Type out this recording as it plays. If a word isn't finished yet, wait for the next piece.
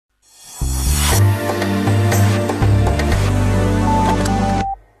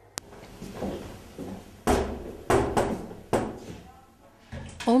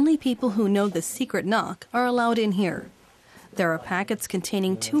people who know the secret knock are allowed in here. There are packets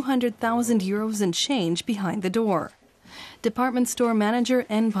containing 200,000 euros in change behind the door. Department store manager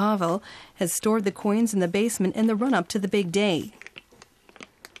N. Pavel has stored the coins in the basement in the run-up to the big day.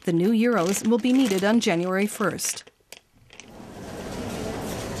 The new euros will be needed on January 1st.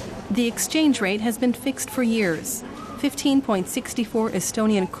 The exchange rate has been fixed for years. 15.64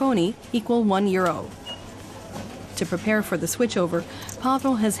 Estonian kroni equal 1 euro. To prepare for the switchover,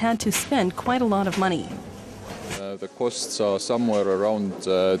 Pavel has had to spend quite a lot of money. The costs are somewhere around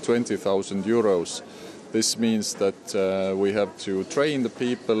 20,000 euros. This means that we have to train the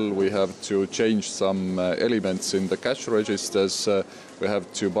people, we have to change some elements in the cash registers, we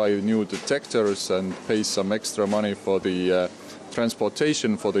have to buy new detectors and pay some extra money for the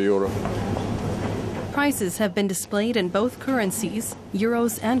transportation for the euro. Prices have been displayed in both currencies,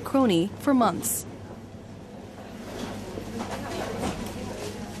 euros and kroni, for months.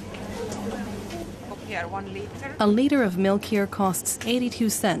 A liter of milk here costs 82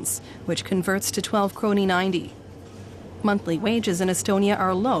 cents, which converts to 12 kroni 90. Monthly wages in Estonia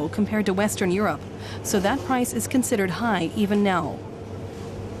are low compared to Western Europe, so that price is considered high even now.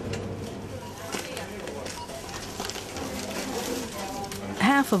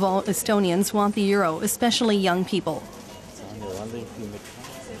 Half of all Estonians want the euro, especially young people.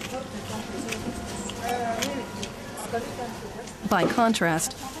 By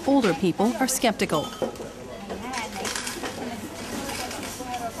contrast, older people are skeptical.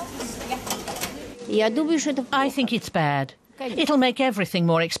 I think it's bad. It'll make everything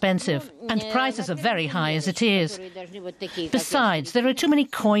more expensive, and prices are very high as it is. Besides, there are too many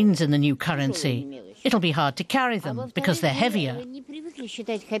coins in the new currency. It'll be hard to carry them because they're heavier.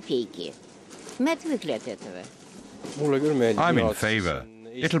 I'm in favor.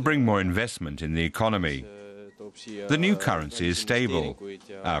 It'll bring more investment in the economy. The new currency is stable.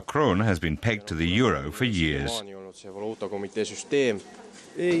 Our krone has been pegged to the euro for years.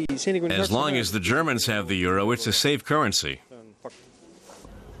 As long as the Germans have the euro, it's a safe currency.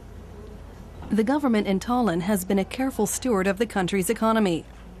 The government in Tallinn has been a careful steward of the country's economy.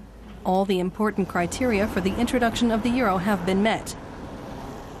 All the important criteria for the introduction of the euro have been met.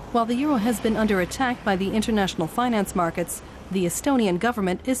 While the euro has been under attack by the international finance markets, the Estonian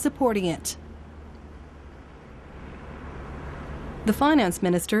government is supporting it. The finance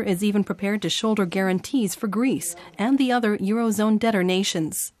minister is even prepared to shoulder guarantees for Greece and the other Eurozone debtor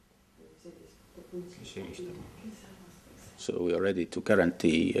nations. So we are ready to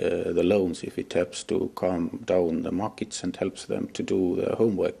guarantee the loans if it helps to calm down the markets and helps them to do their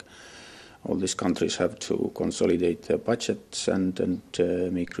homework. All these countries have to consolidate their budgets and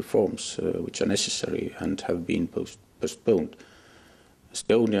make reforms which are necessary and have been postponed.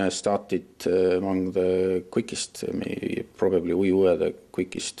 Estonia started among the quickest. Probably we were the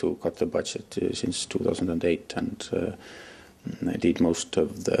quickest to cut the budget since 2008 and did most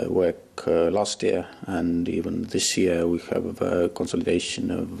of the work last year. And even this year we have a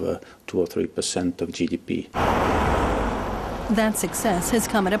consolidation of 2 or 3% of GDP. That success has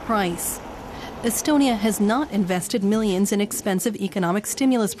come at a price. Estonia has not invested millions in expensive economic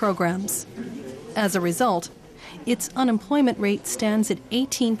stimulus programs. As a result, its unemployment rate stands at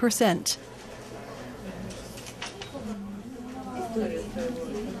 18%.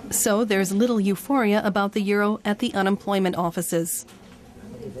 So there's little euphoria about the euro at the unemployment offices.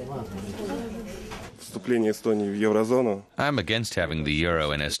 I'm against having the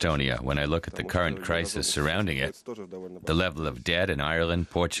euro in Estonia when I look at the current crisis surrounding it. The level of debt in Ireland,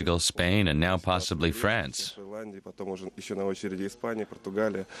 Portugal, Spain, and now possibly France.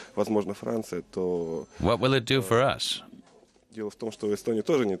 What will it do for us?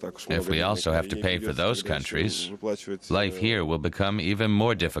 If we also have to pay for those countries, life here will become even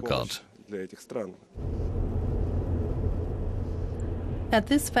more difficult. At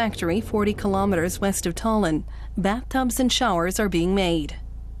this factory, 40 kilometers west of Tallinn, bathtubs and showers are being made.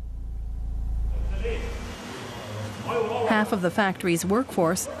 Half of the factory's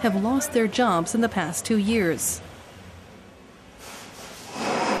workforce have lost their jobs in the past 2 years.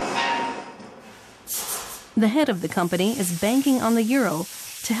 The head of the company is banking on the euro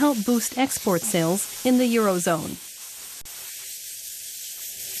to help boost export sales in the Eurozone.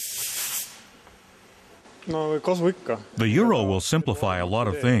 The euro will simplify a lot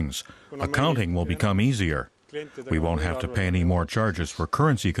of things. Accounting will become easier. We won't have to pay any more charges for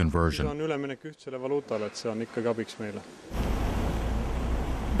currency conversion.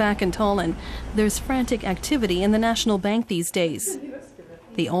 Back in Tallinn, there's frantic activity in the National Bank these days.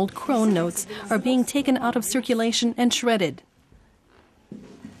 The old krone notes are being taken out of circulation and shredded,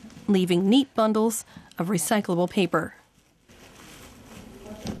 leaving neat bundles of recyclable paper.